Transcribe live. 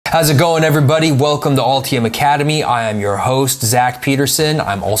How's it going, everybody? Welcome to Altium Academy. I am your host, Zach Peterson.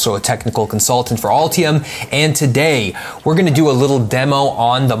 I'm also a technical consultant for Altium, and today we're going to do a little demo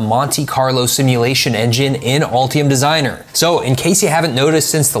on the Monte Carlo simulation engine in Altium Designer. So, in case you haven't noticed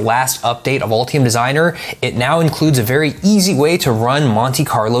since the last update of Altium Designer, it now includes a very easy way to run Monte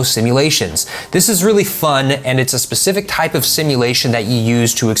Carlo simulations. This is really fun, and it's a specific type of simulation that you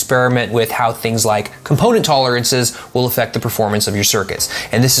use to experiment with how things like component tolerances will affect the performance of your circuits.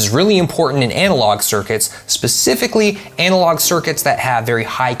 And this is really important in analog circuits, specifically analog circuits that have very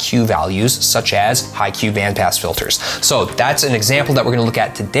high Q values, such as high Q bandpass filters. So that's an example that we're going to look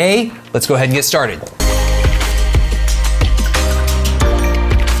at today. Let's go ahead and get started.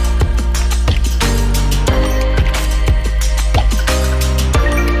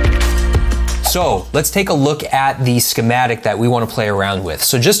 So let's take a look at the schematic that we want to play around with.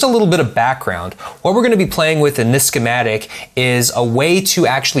 So just a little bit of background. What we're going to be playing with in this schematic is a way to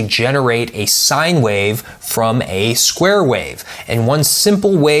actually generate a sine wave from a square wave. And one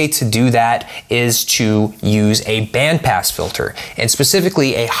simple way to do that is to use a bandpass filter, and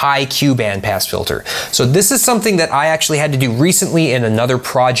specifically a high Q bandpass filter. So this is something that I actually had to do recently in another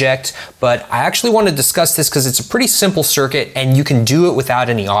project, but I actually want to discuss this because it's a pretty simple circuit and you can do it without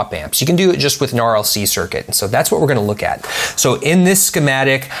any op amps. You can do it just with an RLC circuit. And so that's what we're going to look at. So in this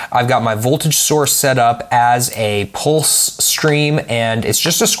schematic, I've got my voltage source set up as a pulse stream, and it's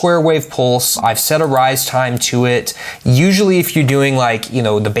just a square wave pulse. I've set a rise time to it. Usually if you're doing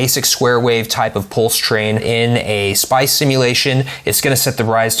the basic square wave type of pulse train in a SPICE simulation, it's going to set the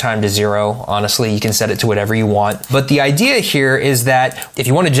rise time to 0. Honestly, you can set it to whatever you want. But the idea here is that if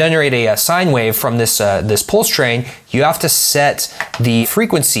you want to generate a sine wave from this pulse train, you have to set the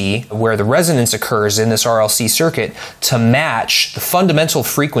frequency where the resonance occurs in this RLC circuit to match the fundamental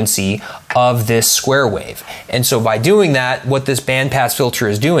frequency of this square wave. And so by doing that, what this bandpass filter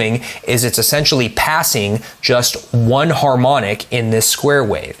is doing is it's essentially passing just one harmonic in this square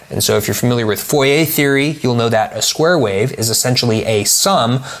wave. And so if you're familiar with Fourier theory, you'll know that a square wave is essentially a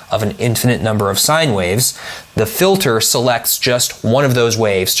sum of an infinite number of sine waves. The filter selects just one of those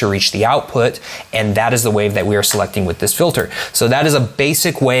waves to reach the output, and that is the wave that we are selecting with this filter. So that is a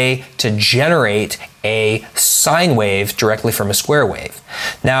basic way to generate a sine wave directly from a square wave.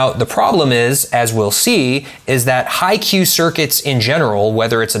 Now, the problem is, as we'll see, is that high Q circuits in general,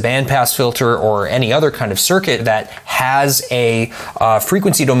 whether it's a bandpass filter or any other kind of circuit that has a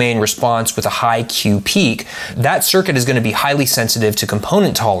frequency domain response with a high Q peak, that circuit is going to be highly sensitive to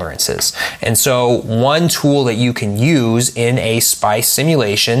component tolerances. And so one tool that you can use in a SPICE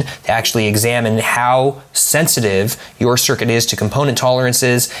simulation to actually examine how sensitive your circuit is to component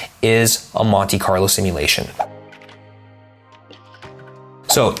tolerances is a Monte Carlo simulation.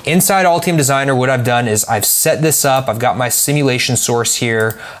 So inside Altium Designer, what I've done is I've set this up. I've got my simulation source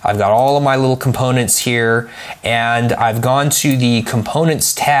here. I've got all of my little components here, and I've gone to the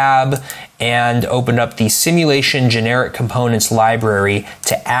Components tab and opened up the Simulation Generic Components library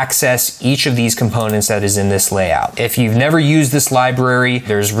to access each of these components that is in this layout. If you've never used this library,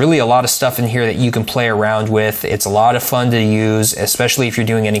 there's really a lot of stuff in here that you can play around with. It's a lot of fun to use, especially if you're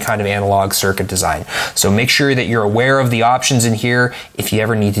doing any kind of analog circuit design. So make sure that you're aware of the options in here if you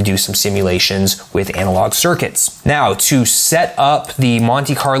ever need to do some simulations with analog circuits. Now, to set up the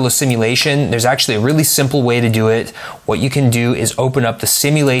Monte Carlo simulation, there's actually a really simple way to do it. What you can do is open up the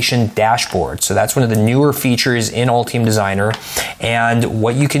simulation dashboard. So that's one of the newer features in Altium Designer. And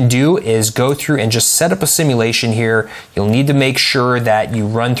what you can do is go through and just set up a simulation here. You'll need to make sure that you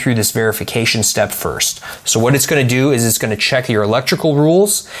run through this verification step first. So what it's going to do is it's going to check your electrical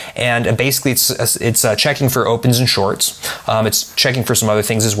rules, and basically it's checking for opens and shorts. It's checking for some other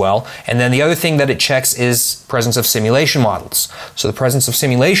things as well. And then the other thing that it checks is presence of simulation models. So the presence of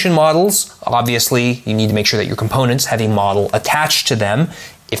simulation models, obviously you need to make sure that your components have a model attached to them.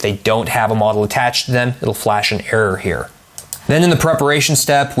 If they don't have a model attached to them, it'll flash an error here. Then in the preparation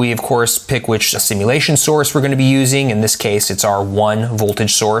step, we of course pick which simulation source we're going to be using. In this case, it's our 1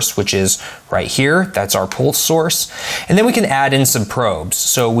 voltage source, which is right here. That's our pulse source. And then we can add in some probes.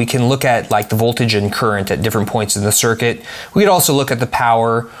 So we can look at the voltage and current at different points in the circuit. We could also look at the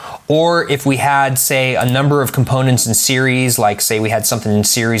power, or if we had, say, a number of components in series, like say we had something in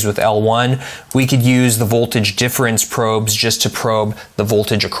series with L1, we could use the voltage difference probes just to probe the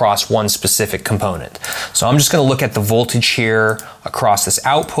voltage across one specific component. So I'm just going to look at the voltage here across this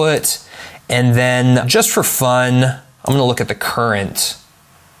output, and then just for fun, I'm going to look at the current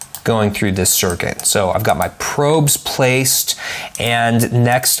going through this circuit. So I've got my probes placed, and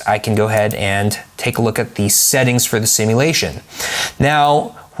next I can go ahead and take a look at the settings for the simulation.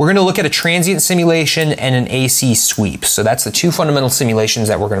 Now, we're going to look at a transient simulation and an AC sweep. So that's the two fundamental simulations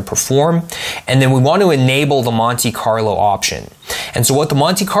that we're going to perform. And then we want to enable the Monte Carlo option. And so what the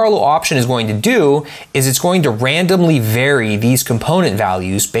Monte Carlo option is going to do is it's going to randomly vary these component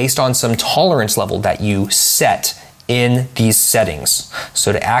values based on some tolerance level that you set in these settings.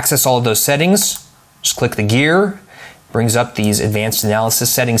 So to access all of those settings, just click the gear, brings up these advanced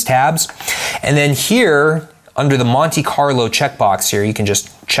analysis settings tabs. And then here, under the Monte Carlo checkbox here, you can just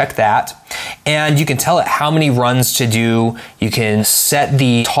check that. And you can tell it how many runs to do. You can set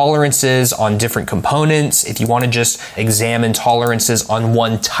the tolerances on different components. If you want to just examine tolerances on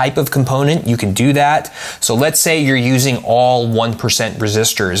one type of component, you can do that. So let's say you're using all 1%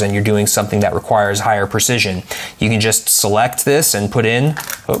 resistors and you're doing something that requires higher precision. You can just select this and put in,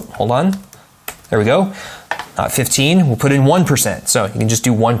 oh, hold on. There we go. Not 15, we'll put in 1%. So you can just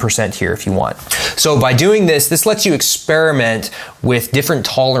do 1% here if you want. So by doing this, this lets you experiment with different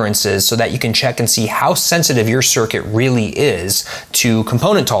tolerances so that you can check and see how sensitive your circuit really is to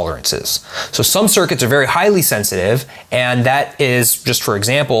component tolerances. So some circuits are very highly sensitive, and that is, just for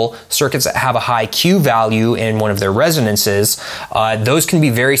example, circuits that have a high Q value in one of their resonances. Those can be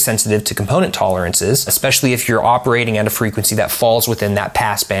very sensitive to component tolerances, especially if you're operating at a frequency that falls within that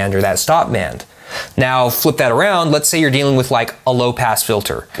pass band or that stop band. Now flip that around, let's say you're dealing with like a low pass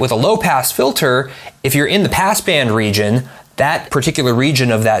filter. With a low pass filter, if you're in the passband region, that particular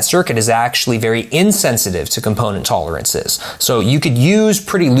region of that circuit is actually very insensitive to component tolerances. So you could use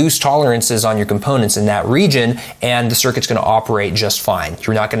pretty loose tolerances on your components in that region and the circuit's going to operate just fine.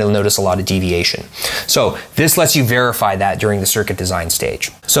 You're not going to notice a lot of deviation. So this lets you verify that during the circuit design stage.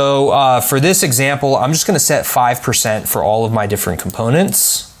 So for this example, I'm just going to set 5% for all of my different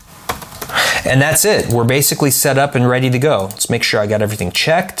components. And that's it. We're basically set up and ready to go. Let's make sure I got everything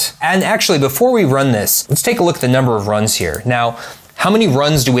checked. And actually, before we run this, let's take a look at the number of runs here. Now, how many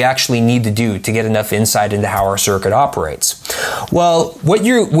runs do we actually need to do to get enough insight into how our circuit operates? Well, what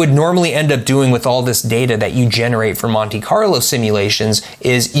you would normally end up doing with all this data that you generate from Monte Carlo simulations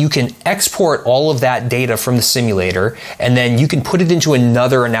is you can export all of that data from the simulator, and then you can put it into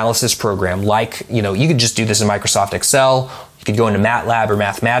another analysis program. Like, you could just do this in Microsoft Excel. You could go into MATLAB or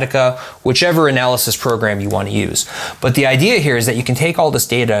Mathematica, whichever analysis program you want to use. But the idea here is that you can take all this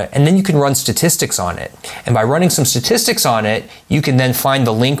data and then you can run statistics on it. And by running some statistics on it, you can then find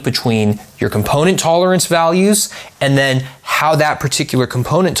the link between your component tolerance values and then how that particular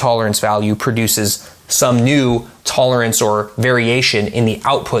component tolerance value produces some new tolerance or variation in the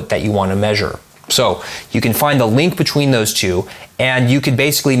output that you want to measure. So you can find the link between those two, and you could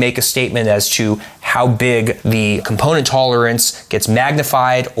basically make a statement as to how big the component tolerance gets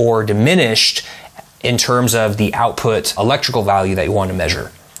magnified or diminished in terms of the output electrical value that you want to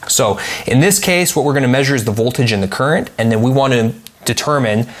measure. So in this case, what we're going to measure is the voltage and the current, and then we want to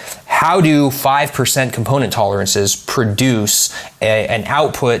determine how do 5% component tolerances produce an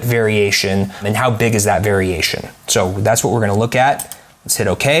output variation, and how big is that variation. So that's what we're going to look at. Let's hit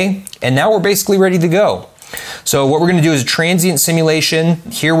OK, and now we're basically ready to go. So what we're going to do is a transient simulation.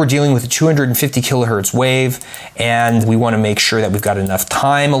 Here we're dealing with a 250 kilohertz wave, and we want to make sure that we've got enough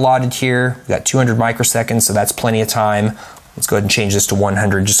time allotted here. We've got 200 microseconds, so that's plenty of time. Let's go ahead and change this to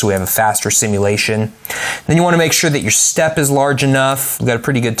 100 just so we have a faster simulation. Then you want to make sure that your step is large enough. We've got a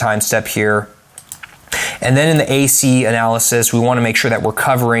pretty good time step here. And then in the AC analysis, we want to make sure that we're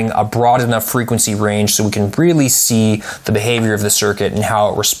covering a broad enough frequency range so we can really see the behavior of the circuit and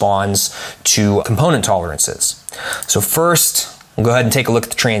how it responds to component tolerances. So first, we'll go ahead and take a look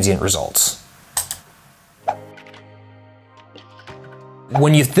at the transient results.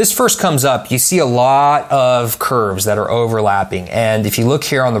 When this first comes up, you see a lot of curves that are overlapping. And if you look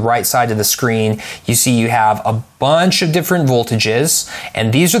here on the right side of the screen, you see you have a bunch of different voltages.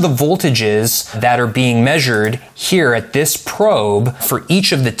 And these are the voltages that are being measured here at this probe for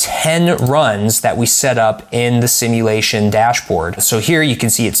each of the 10 runs that we set up in the simulation dashboard. So here you can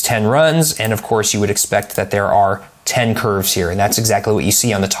see it's 10 runs. And of course, you would expect that there are 10 curves here, and that's exactly what you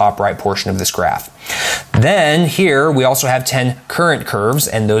see on the top right portion of this graph. Then here we also have 10 current curves,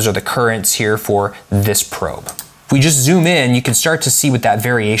 and those are the currents here for this probe. If we just zoom in, you can start to see what that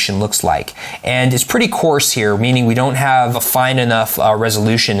variation looks like. And it's pretty coarse here, meaning we don't have a fine enough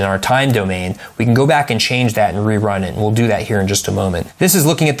resolution in our time domain. We can go back and change that and rerun it, and we'll do that here in just a moment. This is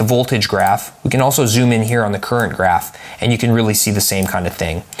looking at the voltage graph. We can also zoom in here on the current graph, and you can really see the same kind of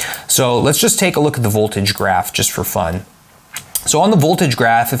thing. So let's just take a look at the voltage graph just for fun. So on the voltage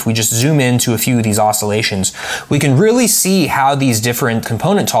graph, if we just zoom into a few of these oscillations, we can really see how these different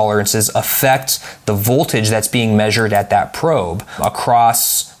component tolerances affect the voltage that's being measured at that probe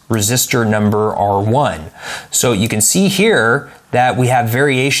across resistor number R1. So you can see here that we have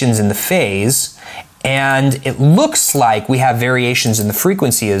variations in the phase, and it looks like we have variations in the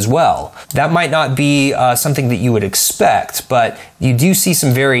frequency as well. That might not be something that you would expect, but you do see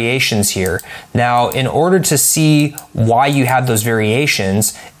some variations here. Now, in order to see why you have those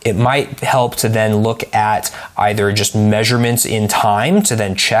variations, it might help to then look at either just measurements in time to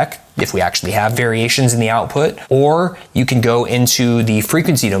then check if we actually have variations in the output, or you can go into the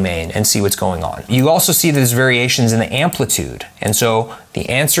frequency domain and see what's going on. You also see there's variations in the amplitude, and so the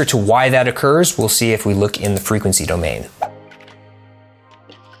answer to why that occurs, we'll see if we look in the frequency domain.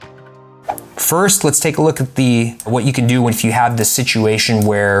 First, let's take a look at what you can do if you have this situation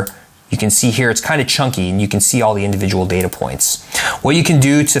where you can see here it's kind of chunky and you can see all the individual data points. What you can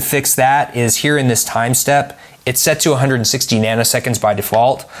do to fix that is here in this time step, it's set to 160 nanoseconds by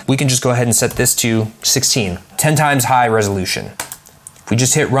default. We can just go ahead and set this to 16, 10 times high resolution. If we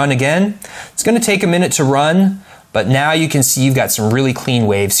just hit run again, it's going to take a minute to run, but now you can see you've got some really clean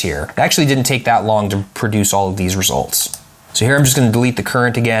waves here. It actually didn't take that long to produce all of these results. So here I'm just going to delete the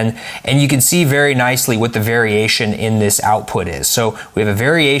current again, and you can see very nicely what the variation in this output is. So we have a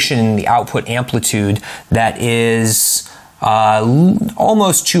variation in the output amplitude that is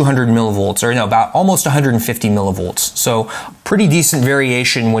almost 200 millivolts, or no, about almost 150 millivolts. So pretty decent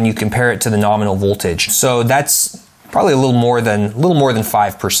variation when you compare it to the nominal voltage. So that's probably a little more than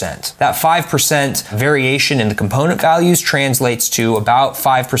 5%. That 5% variation in the component values translates to about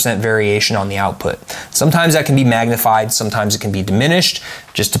 5% variation on the output. Sometimes that can be magnified, sometimes it can be diminished,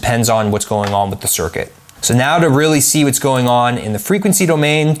 just depends on what's going on with the circuit. So now to really see what's going on in the frequency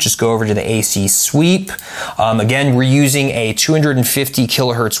domain, just go over to the AC sweep. Again, we're using a 250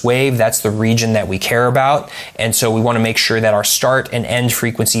 kilohertz wave. That's the region that we care about. And so we want to make sure that our start and end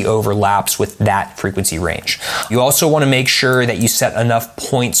frequency overlaps with that frequency range. You also want to make sure that you set enough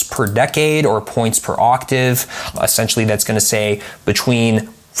points per decade or points per octave. Essentially, that's going to say between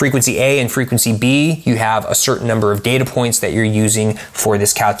frequency A and frequency B, you have a certain number of data points that you're using for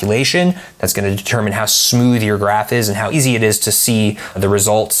this calculation. That's going to determine how smooth your graph is and how easy it is to see the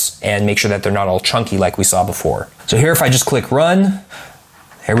results and make sure that they're not all chunky like we saw before. So here, if I just click run,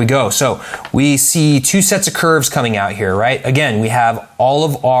 here we go. So we see two sets of curves coming out here, right? Again, we have all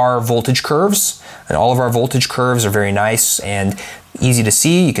of our voltage curves, and all of our voltage curves are very nice and easy to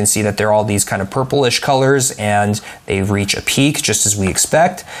see. You can see that they're all these kind of purplish colors, and they reach a peak just as we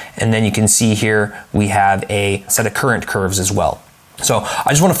expect. And then you can see here we have a set of current curves as well. So I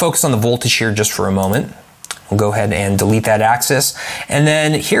just want to focus on the voltage here just for a moment. We'll go ahead and delete that axis. And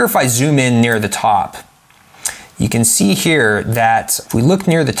then here, if I zoom in near the top, you can see here that if we look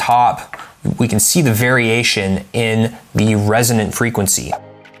near the top, we can see the variation in the resonant frequency.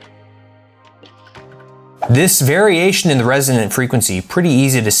 This variation in the resonant frequency, pretty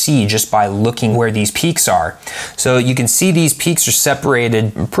easy to see just by looking where these peaks are. So you can see these peaks are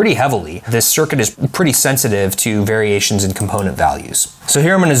separated pretty heavily. This circuit is pretty sensitive to variations in component values. So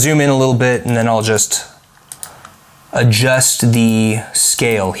here I'm going to zoom in a little bit, and then I'll just adjust the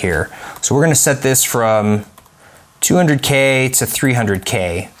scale here. So we're going to set this from 200K to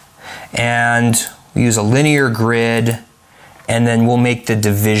 300K, and we use a linear grid, and then we'll make the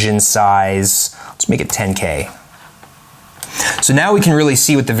division size, let's make it 10K. So now we can really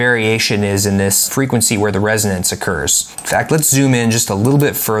see what the variation is in this frequency where the resonance occurs. In fact, let's zoom in just a little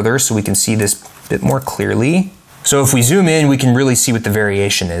bit further so we can see this a bit more clearly. So if we zoom in, we can really see what the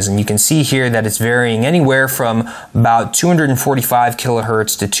variation is. And you can see here that it's varying anywhere from about 245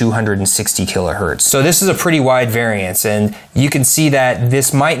 kilohertz to 260 kilohertz. So this is a pretty wide variance, and you can see that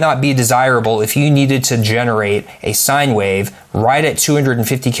this might not be desirable if you needed to generate a sine wave right at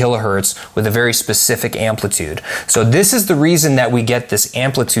 250 kilohertz with a very specific amplitude. So this is the reason that we get this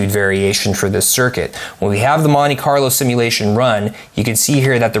amplitude variation for this circuit. When we have the Monte Carlo simulation run, you can see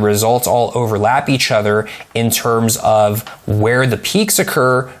here that the results all overlap each other in terms of where the peaks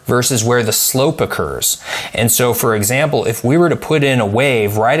occur versus where the slope occurs. And so, for example, if we were to put in a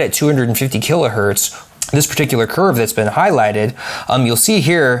wave right at 250 kilohertz, this particular curve that's been highlighted, you'll see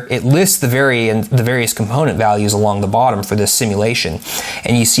here it lists the various component values along the bottom for this simulation.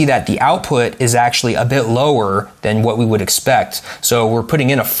 And you see that the output is actually a bit lower than what we would expect. So we're putting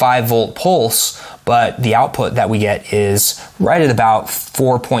in a 5-volt pulse, but the output that we get is right at about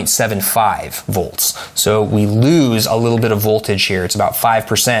 4.75 volts. So we lose a little bit of voltage here. It's about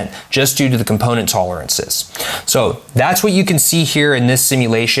 5% just due to the component tolerances. So that's what you can see here in this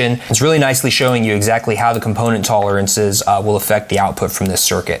simulation. It's really nicely showing you exactly how the component tolerances will affect the output from this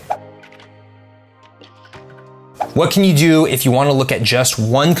circuit. what can you do if you want to look at just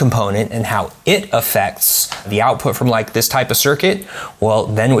one component and how it affects the output from like this type of circuit? Well,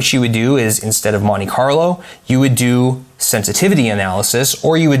 then what you would do is, instead of Monte Carlo, you would do sensitivity analysis,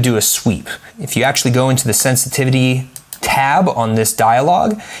 or you would do a sweep. If you actually go into the sensitivity tab on this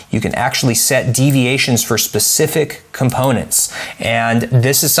dialog, you can actually set deviations for specific components. And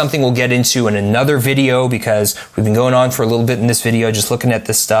this is something we'll get into in another video, because we've been going on for a little bit in this video just looking at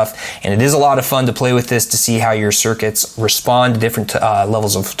this stuff, and it is a lot of fun to play with this to see how your circuits respond to different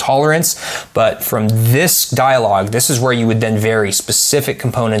levels of tolerance. But from this dialog, this is where you would then vary specific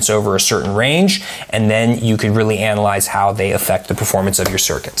components over a certain range, and then you could really analyze how they affect the performance of your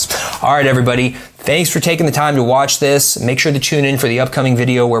circuits. All right, everybody, thanks for taking the time to watch this. Make sure to tune in for the upcoming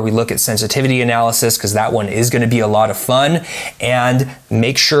video where we look at sensitivity analysis, because that one is going to be a lot of fun. And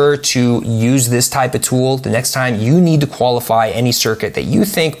make sure to use this type of tool the next time you need to qualify any circuit that you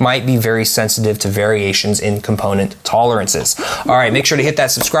think might be very sensitive to variations in component tolerances. All right, make sure to hit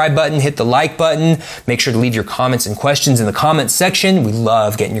that subscribe button, hit the like button. Make sure to leave your comments and questions in the comments section. We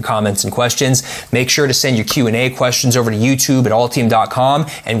love getting your comments and questions. Make sure to send your Q&A questions over to YouTube at altium.com,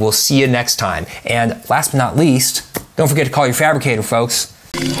 and we'll see you next time. And last but not least, don't forget to call your fabricator, folks.